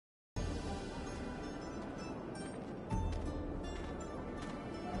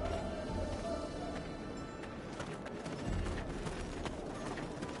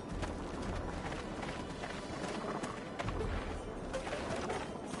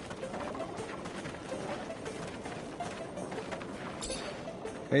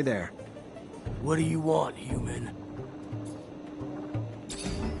Hey there. What do you want, human?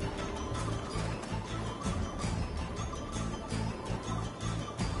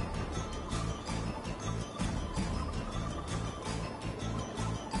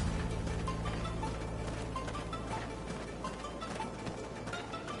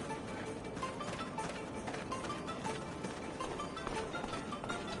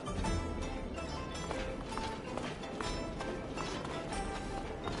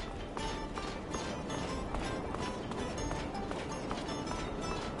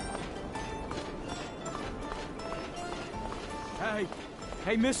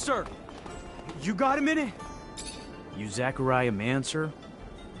 Hey, mister! You got a minute? You Zachariah Mancer?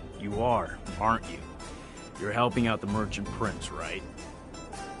 You are, aren't you? You're helping out the merchant prince, right?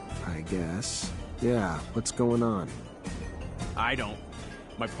 I guess. Yeah, what's going on? I don't.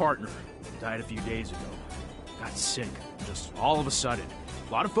 My partner died a few days ago. Got sick, just all of a sudden.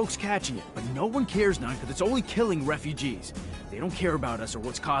 A lot of folks catching it, but no one cares now because it's only killing refugees. They don't care about us or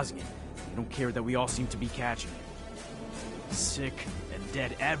what's causing it. They don't care that we all seem to be catching it. Sick and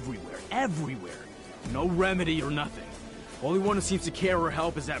dead everywhere, everywhere. No remedy or nothing. Only one who seems to care or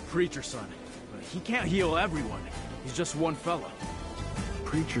help is that preacher's son. But he can't heal everyone. He's just one fella.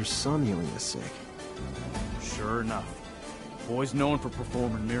 Preacher's son healing the sick. Sure enough. Boy's known for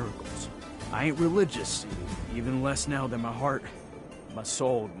performing miracles. I ain't religious, even less now than my heart, my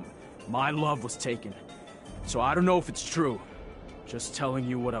soul, my love was taken. So I don't know if it's true. Just telling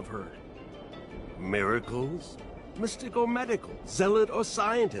you what I've heard. Miracles? Mystic or medical? Zealot or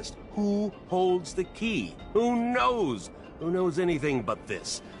scientist? Who holds the key? Who knows? Who knows anything but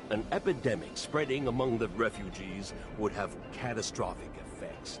this? An epidemic spreading among the refugees would have catastrophic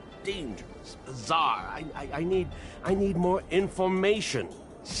effects. Dangerous, bizarre. I need more information.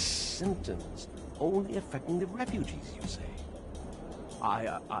 Symptoms only affecting the refugees, you say?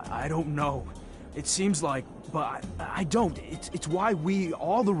 I don't know. It seems like, but I don't. It's why we,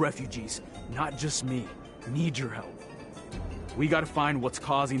 all the refugees, not just me, need your help. We gotta find what's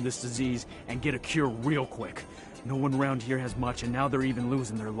causing this disease and get a cure real quick. No one around here has much, and now they're even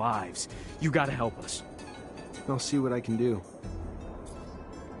losing their lives. You gotta help us. I'll see what I can do.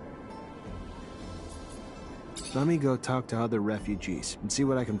 Let me go talk to other refugees and see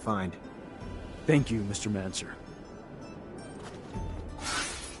what I can find. Thank you, Mr. Mancer.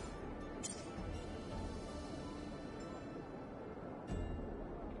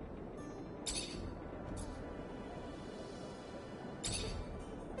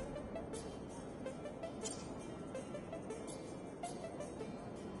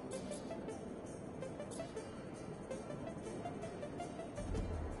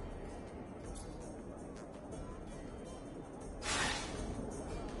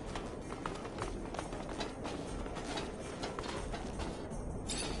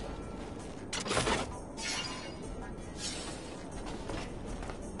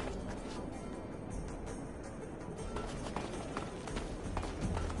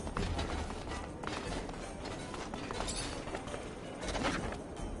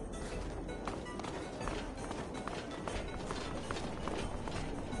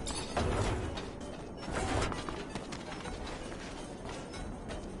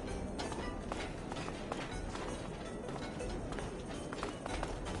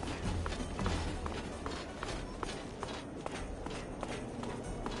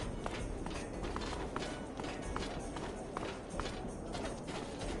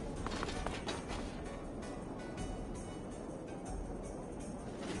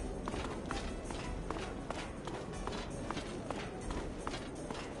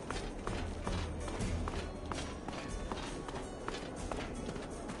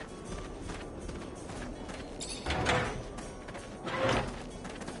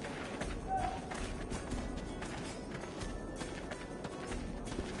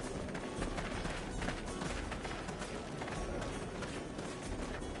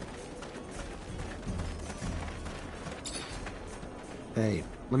 Hey,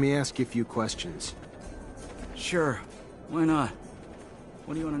 let me ask you a few questions. Sure. Why not?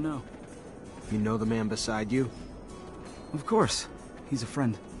 What do you want to know? You know the man beside you? Of course. He's a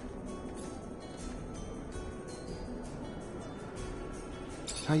friend.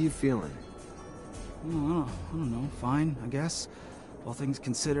 How you feeling? I don't know. Fine, I guess. All things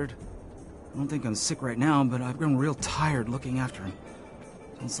considered. I don't think I'm sick right now, but I've grown real tired looking after him.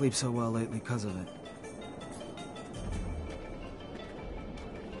 Don't sleep so well lately because of it.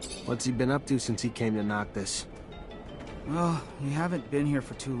 What's he been up to since he came to knock this? Well, we haven't been here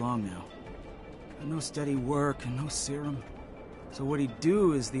for too long now. Got no steady work and no serum. So what he'd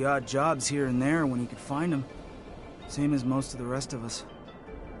do is the odd jobs here and there when he could find them. Same as most of the rest of us.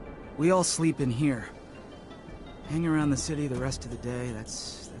 We all sleep in here. Hang around the city the rest of the day,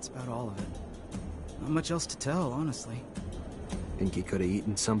 that's about all of it. Not much else to tell, honestly. Think he could have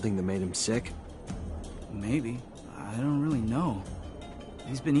eaten something that made him sick? Maybe. I don't really know.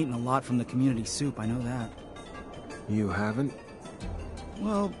 He's been eating a lot from the community soup, I know that. You haven't?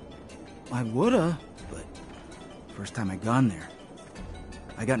 Well, I woulda, but first time I gone there,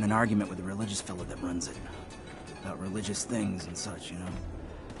 I got in an argument with the religious fellow that runs it. About religious things and such, you know?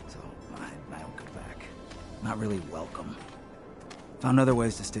 So, I don't come back. Not really welcome. Found other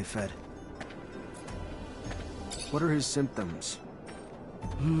ways to stay fed. What are his symptoms?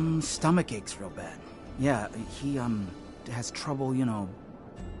 Stomach aches real bad. Yeah, he, has trouble, you know,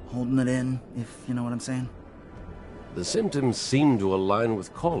 holding it in, if you know what I'm saying. The symptoms seem to align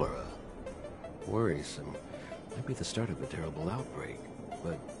with cholera. Worrisome. Might be the start of a terrible outbreak,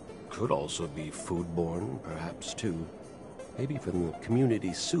 but could also be foodborne, perhaps, too. Maybe from the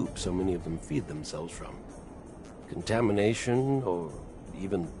community soup so many of them feed themselves from. Contamination, or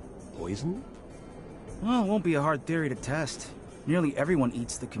even poison? Well, it won't be a hard theory to test. Nearly everyone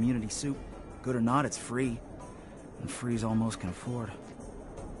eats the community soup. Good or not, it's free. And free's all most can afford.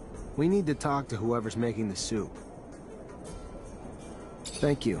 We need to talk to whoever's making the soup.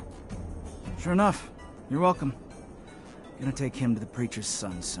 Thank you. Sure enough. You're welcome. Gonna take him to the preacher's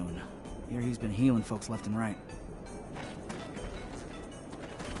son soon. Hear he's been healing folks left and right.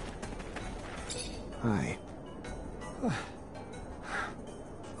 Hi.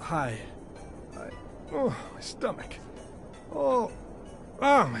 Hi. Oh, my stomach. Oh,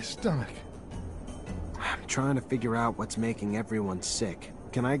 my stomach. I'm trying to figure out what's making everyone sick.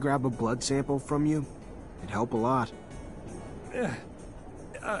 Can I grab a blood sample from you? It'd help a lot. Yeah.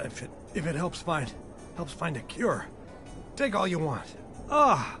 If it helps find a cure. Take all you want.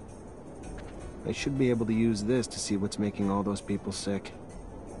 Ah. I should be able to use this to see what's making all those people sick.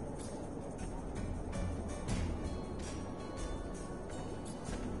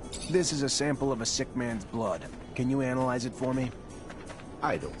 This is a sample of a sick man's blood. Can you analyze it for me?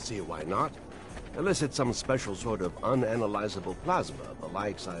 I don't see why not. Unless it's some special sort of unanalyzable plasma, the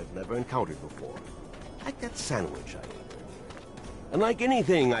likes I've never encountered before. Like that sandwich I ate. And like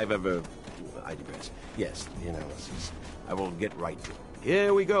anything I've ever... I digress. Yes, the analysis. I will get right to it.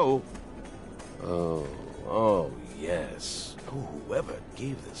 Here we go. Oh, yes. Oh, whoever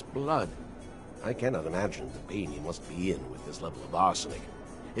gave this blood. I cannot imagine the pain he must be in with this level of arsenic.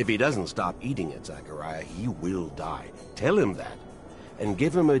 If he doesn't stop eating it, Zachariah, he will die. Tell him that. And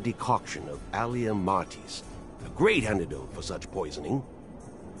give him a decoction of Allia Martis. A great antidote for such poisoning.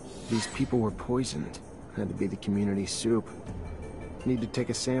 These people were poisoned. Had to be the community soup. Need to take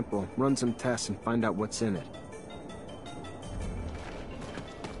a sample, run some tests, and find out what's in it.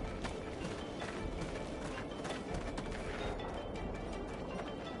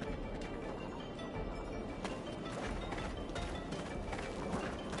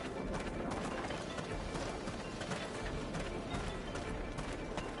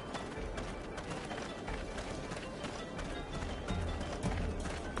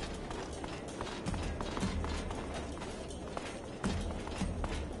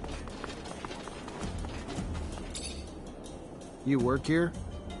 You work here?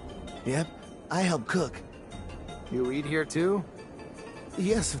 Yep, I help cook. You eat here too?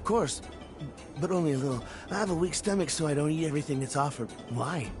 Yes, of course. But only a little. I have a weak stomach, so I don't eat everything that's offered.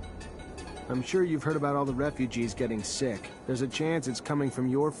 Why? I'm sure you've heard about all the refugees getting sick. There's a chance it's coming from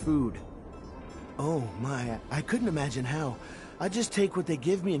your food. Oh, my. I couldn't imagine how. I just take what they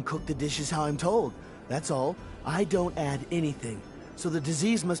give me and cook the dishes how I'm told. That's all. I don't add anything. So the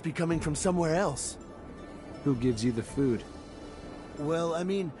disease must be coming from somewhere else. Who gives you the food? Well, I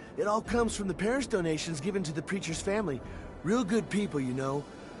mean, it all comes from the parish donations given to the preacher's family. Real good people, you know.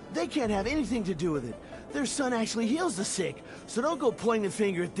 They can't have anything to do with it. Their son actually heals the sick. So don't go pointing the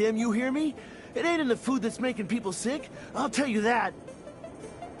finger at them, you hear me? It ain't in the food that's making people sick. I'll tell you that.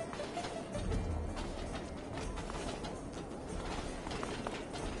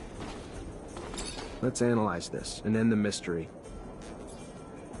 Let's analyze this and end the mystery.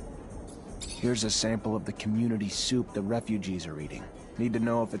 Here's a sample of the community soup the refugees are eating. Need to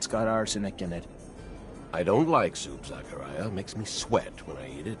know if it's got arsenic in it. I don't like soup, Zachariah. It makes me sweat when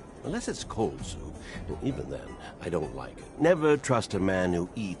I eat it. Unless it's cold soup. Even then, I don't like it. Never trust a man who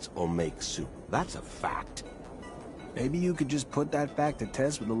eats or makes soup. That's a fact. Maybe you could just put that fact to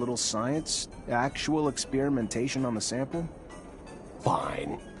test with a little science? Actual experimentation on the sample?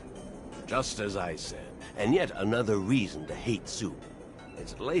 Fine. Just as I said. And yet another reason to hate soup.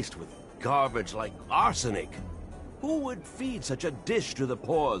 It's laced with garbage like arsenic. Who would feed such a dish to the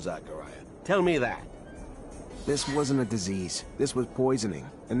poor, Zachariah? Tell me that. This wasn't a disease. This was poisoning.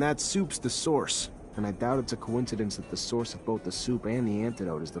 And that soup's the source. And I doubt it's a coincidence that the source of both the soup and the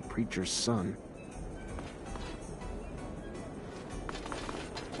antidote is the preacher's son.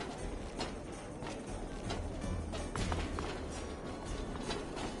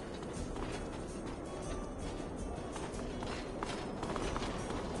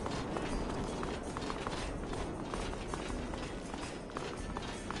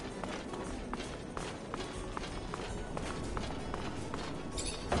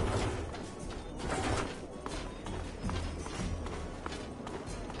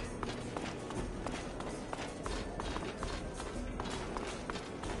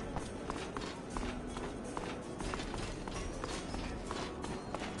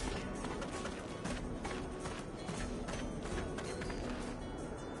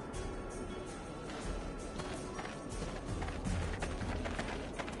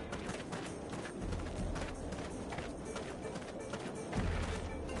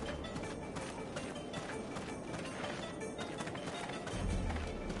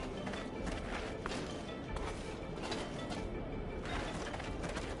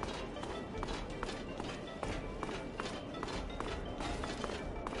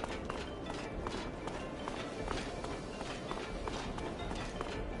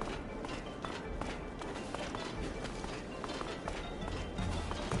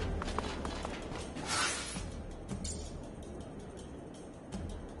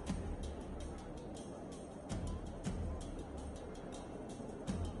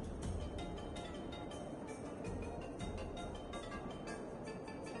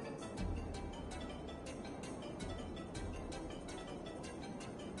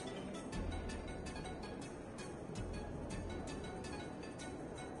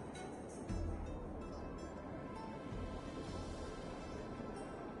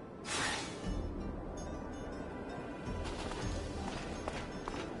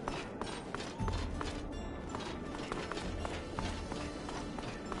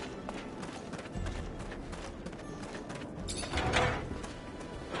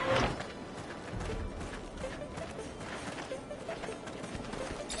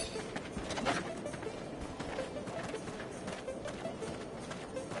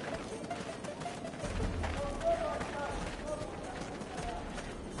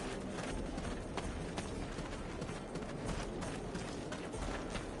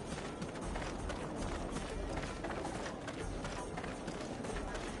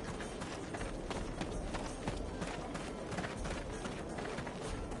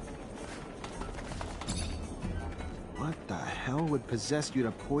 What the hell would possess you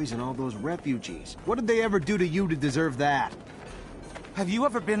to poison all those refugees? What did they ever do to you to deserve that? Have you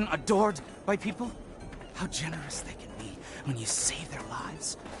ever been adored by people? How generous they can be when you save their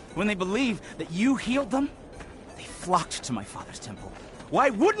lives. When they believe that you healed them, they flocked to my father's temple.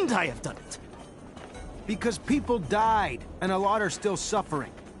 Why wouldn't I have done it? Because people died, and a lot are still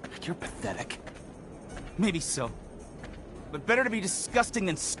suffering. You're pathetic. Maybe so. But better to be disgusting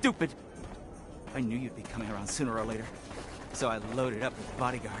than stupid. I knew you'd be coming around sooner or later, so I loaded up with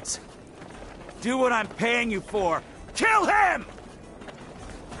bodyguards. Do what I'm paying you for! Kill him!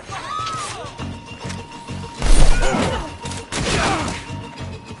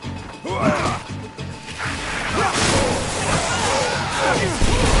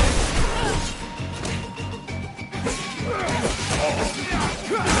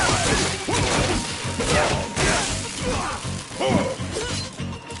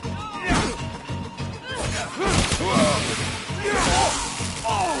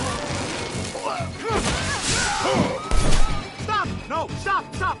 Stop! No,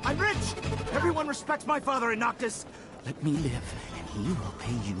 stop! I'm rich! Everyone respects my father in Noctis. Let me live, and he will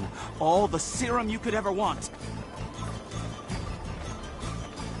pay you all the serum you could ever want.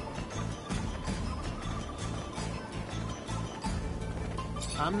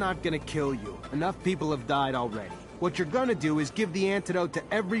 I'm not gonna kill you. Enough people have died already. What you're gonna do is give the antidote to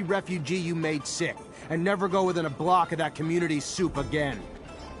every refugee you made sick, and never go within a block of that community soup again.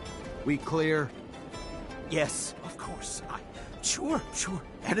 We clear? Yes, of course. Sure.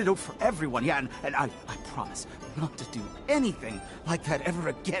 Antidote for everyone, yeah, and I promise not to do anything like that ever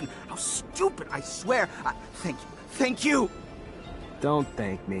again. How stupid, I swear. Thank you. Don't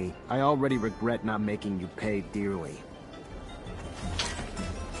thank me. I already regret not making you pay dearly.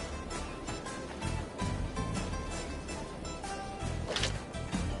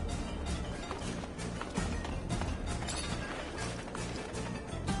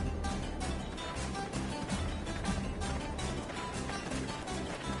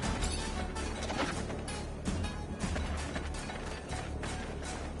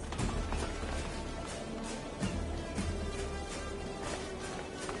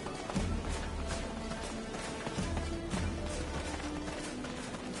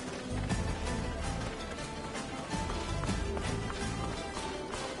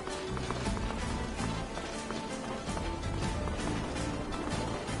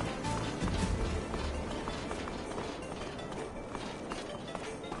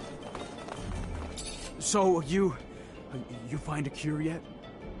 So, you find a cure yet?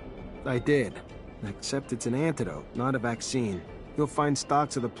 I did. Except it's an antidote, not a vaccine. You'll find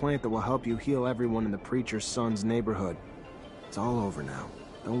stocks of the plant that will help you heal everyone in the preacher's son's neighborhood. It's all over now.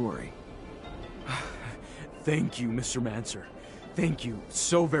 Don't worry. Thank you, Mr. Mancer. Thank you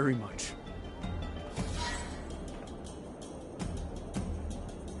so very much.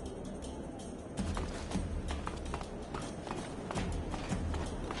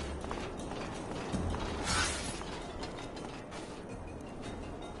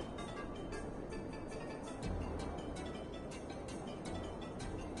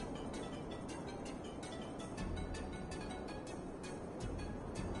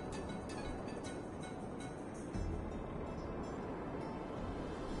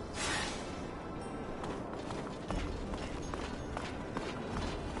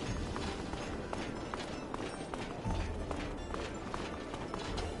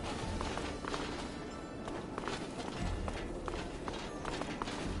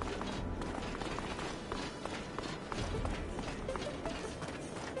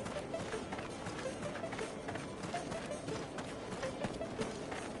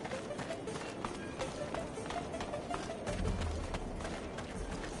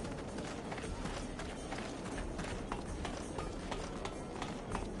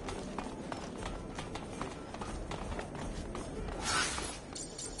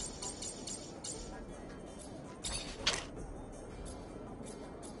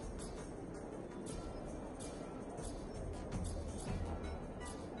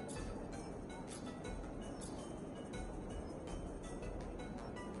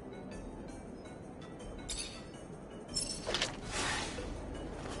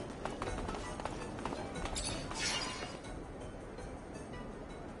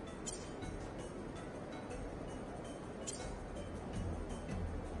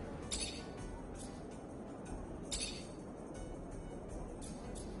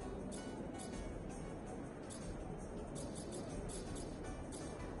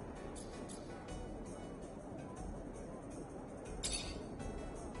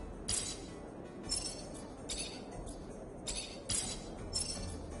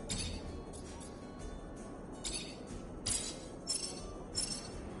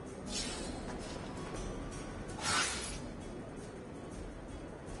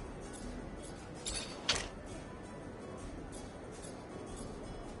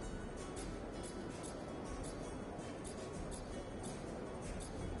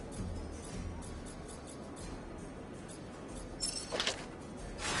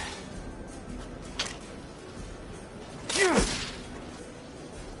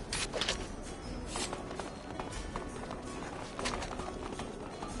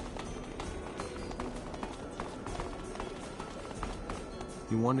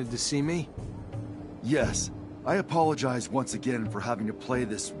 You wanted to see me? Yes. I apologize once again for having to play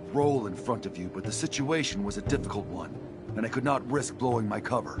this role in front of you, but the situation was a difficult one, and I could not risk blowing my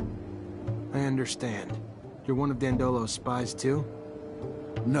cover. I understand. You're one of Dandolo's spies too?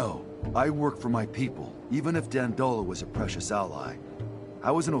 No. I work for my people, even if Dandolo was a precious ally.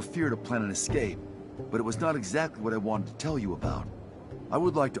 I was in Ophir to plan an escape, but it was not exactly what I wanted to tell you about. I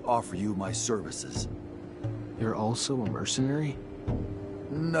would like to offer you my services. You're also a mercenary?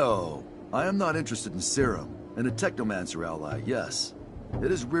 No. I am not interested in serum, and a Technomancer ally, yes. It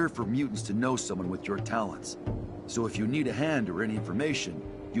is rare for mutants to know someone with your talents. So if you need a hand or any information,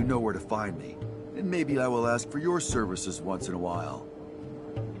 you know where to find me. And maybe I will ask for your services once in a while.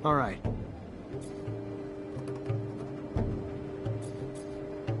 All right.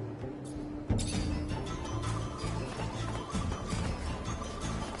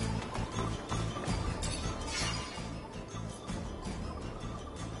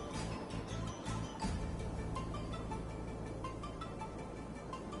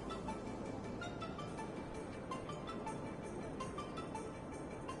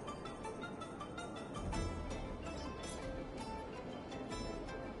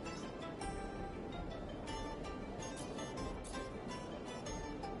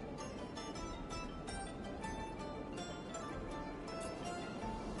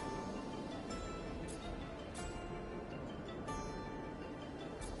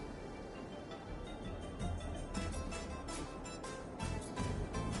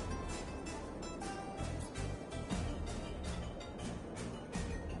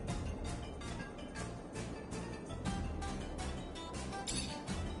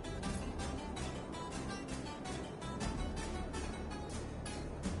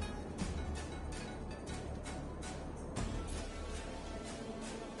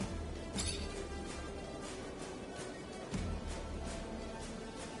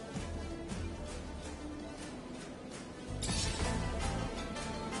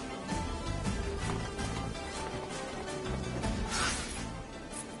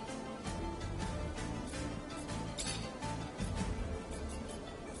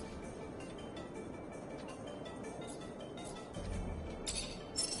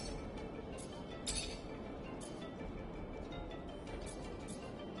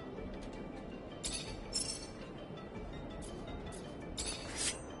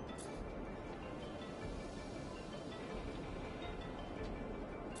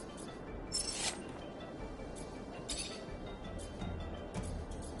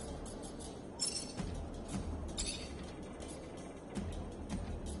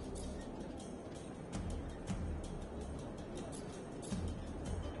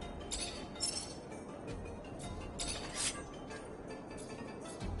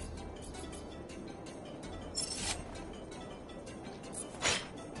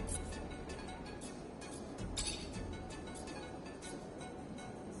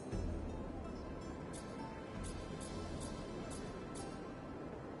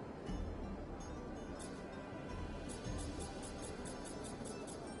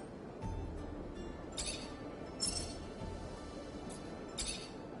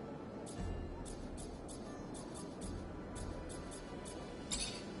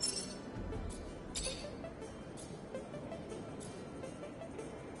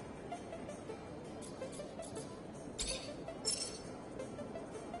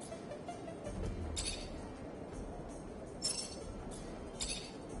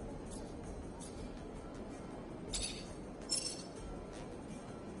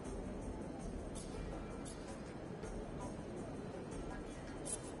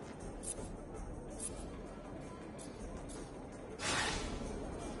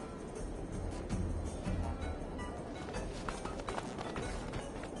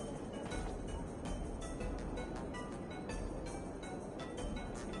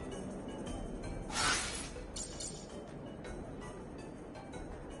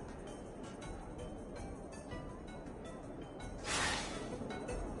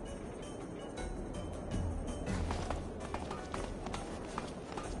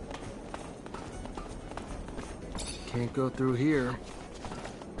 Can't go through here.